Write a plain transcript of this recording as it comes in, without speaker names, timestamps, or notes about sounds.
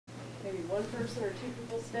maybe one person or two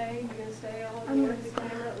people stay? You gonna stay all of you with the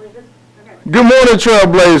camera? Okay. Good morning,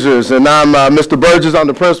 Trailblazers, and I'm Mr. Burgess. I'm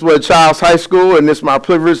the principal at Chiles High School, and it's my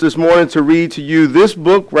privilege this morning to read to you this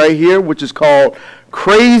book right here, which is called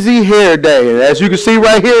Crazy Hair Day. And as you can see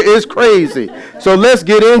right here, it's crazy. So let's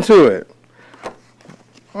get into it.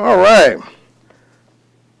 All right.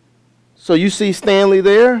 So you see Stanley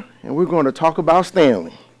there, and we're going to talk about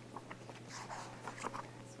Stanley.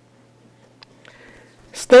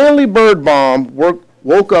 Stanley Birdbaum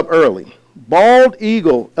woke up early. Bald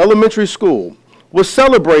Eagle Elementary School was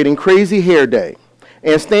celebrating Crazy Hair Day,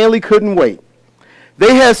 and Stanley couldn't wait.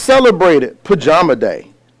 They had celebrated Pajama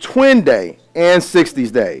Day, Twin Day, and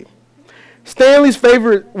 60s Day. Stanley's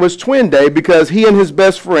favorite was Twin Day because he and his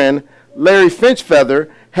best friend, Larry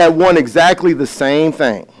Finchfeather, had worn exactly the same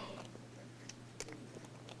thing.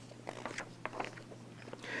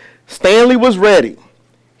 Stanley was ready.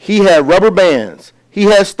 He had rubber bands. He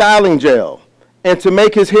had styling gel. And to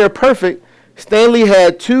make his hair perfect, Stanley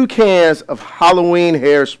had 2 cans of Halloween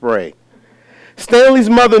hairspray. Stanley's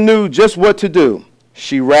mother knew just what to do.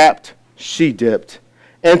 She wrapped, she dipped.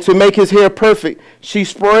 And to make his hair perfect, she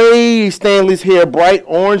sprayed Stanley's hair bright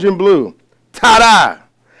orange and blue. Ta-da!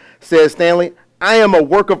 Said Stanley, I am a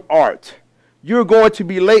work of art. You're going to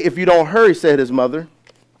be late if you don't hurry, said his mother.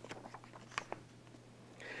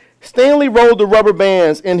 Stanley rolled the rubber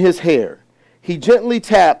bands in his hair. He gently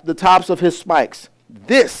tapped the tops of his spikes.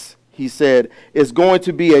 This, he said, is going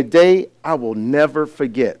to be a day I will never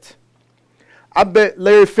forget. I bet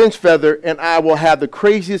Larry Finchfeather and I will have the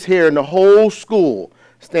craziest hair in the whole school,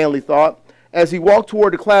 Stanley thought. As he walked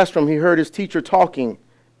toward the classroom, he heard his teacher talking.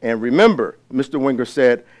 And remember, Mr. Winger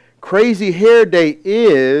said, Crazy Hair Day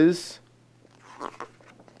is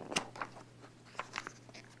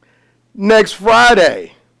next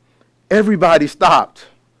Friday. Everybody stopped.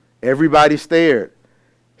 Everybody stared.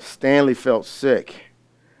 Stanley felt sick.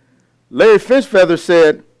 Larry Finchfeather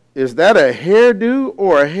said, is that a hairdo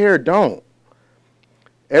or a hair don't?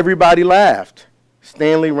 Everybody laughed.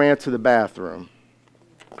 Stanley ran to the bathroom.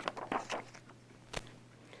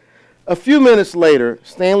 A few minutes later,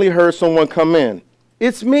 Stanley heard someone come in.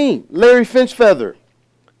 It's me, Larry Finchfeather.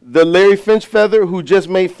 The Larry Finchfeather who just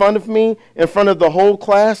made fun of me in front of the whole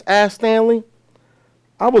class, asked Stanley.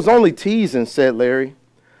 I was only teasing, said Larry.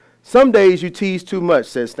 Some days you tease too much,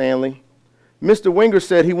 said Stanley. Mr. Winger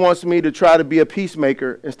said he wants me to try to be a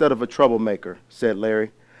peacemaker instead of a troublemaker, said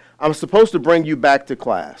Larry. I'm supposed to bring you back to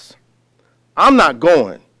class. I'm not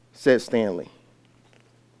going, said Stanley.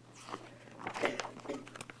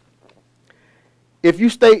 If you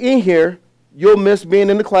stay in here, you'll miss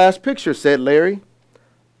being in the class picture, said Larry.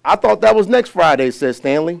 I thought that was next Friday, said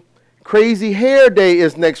Stanley. Crazy Hair Day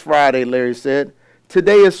is next Friday, Larry said.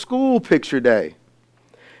 Today is school picture day.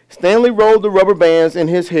 Stanley rolled the rubber bands in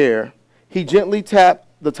his hair. He gently tapped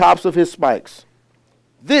the tops of his spikes.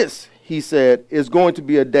 This, he said, is going to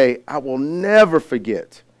be a day I will never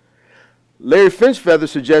forget. Larry Finchfeather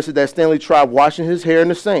suggested that Stanley try washing his hair in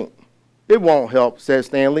the sink. It won't help, said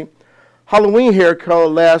Stanley. Halloween hair color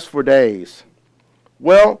lasts for days.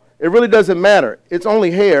 Well, it really doesn't matter. It's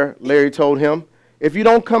only hair, Larry told him. If you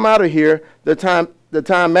don't come out of here the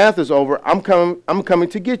time math is over, I'm coming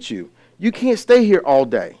to get you. You can't stay here all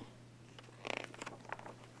day.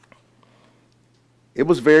 It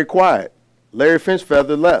was very quiet. Larry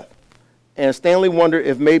Finchfeather left, and Stanley wondered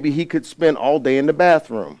if maybe he could spend all day in the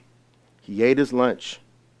bathroom. He ate his lunch.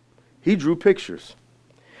 He drew pictures.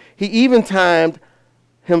 He even timed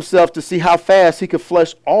himself to see how fast he could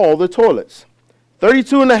flush all the toilets.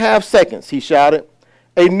 32.5 seconds, he shouted.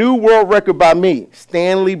 A new world record by me,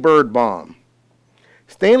 Stanley Birdbaum.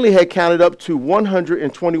 Stanley had counted up to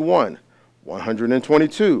 121,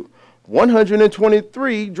 122,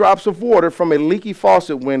 123 drops of water from a leaky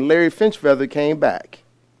faucet when Larry Finchfeather came back.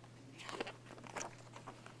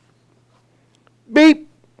 Beep,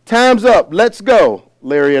 time's up, let's go,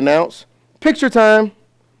 Larry announced. Picture time.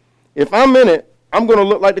 If I'm in it, I'm going to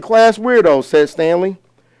look like the class weirdo, said Stanley.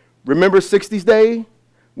 Remember 60s Day,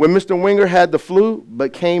 when Mr. Winger had the flu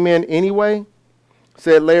but came in anyway,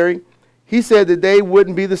 said Larry. He said the day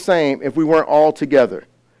wouldn't be the same if we weren't all together.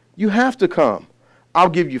 You have to come. I'll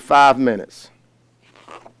give you 5 minutes.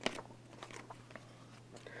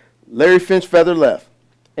 Larry Finchfeather left,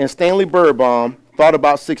 and Stanley Birdbaum thought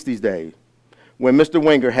about 60s Day, when Mr.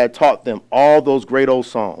 Winger had taught them all those great old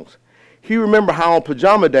songs. He remembered how on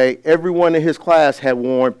Pajama Day, everyone in his class had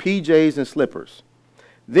worn PJs and slippers.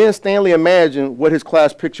 Then Stanley imagined what his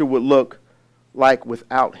class picture would look like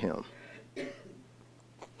without him.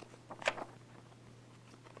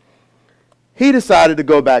 He decided to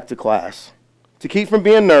go back to class. To keep from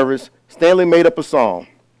being nervous, Stanley made up a song.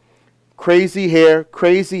 Crazy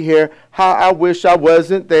hair, how I wish I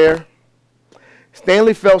wasn't there.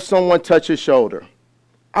 Stanley felt someone touch his shoulder.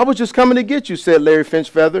 I was just coming to get you, said Larry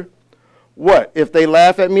Finchfeather. What, if they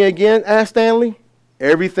laugh at me again, asked Stanley.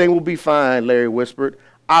 Everything will be fine, Larry whispered.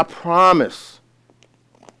 I promise.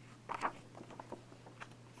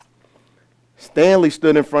 Stanley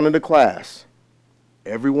stood in front of the class.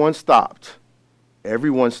 Everyone stopped.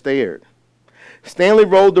 Everyone stared. Stanley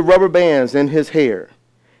rolled the rubber bands in his hair.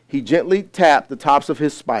 He gently tapped the tops of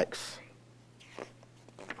his spikes.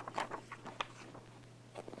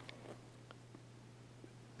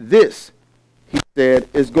 This, he said,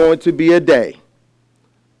 is going to be a day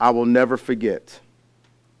I will never forget.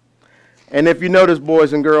 And if you notice,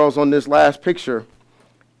 boys and girls, on this last picture,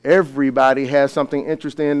 everybody has something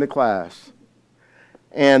interesting in the class.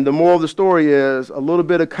 And the moral of the story is a little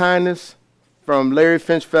bit of kindness from Larry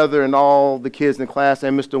Finchfeather and all the kids in the class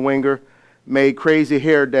and Mr. Winger made Crazy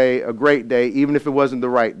Hair Day a great day, even if it wasn't the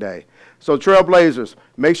right day. So Trailblazers,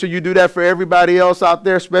 make sure you do that for everybody else out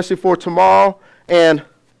there, especially for tomorrow. And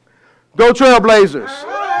go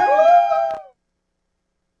Trailblazers!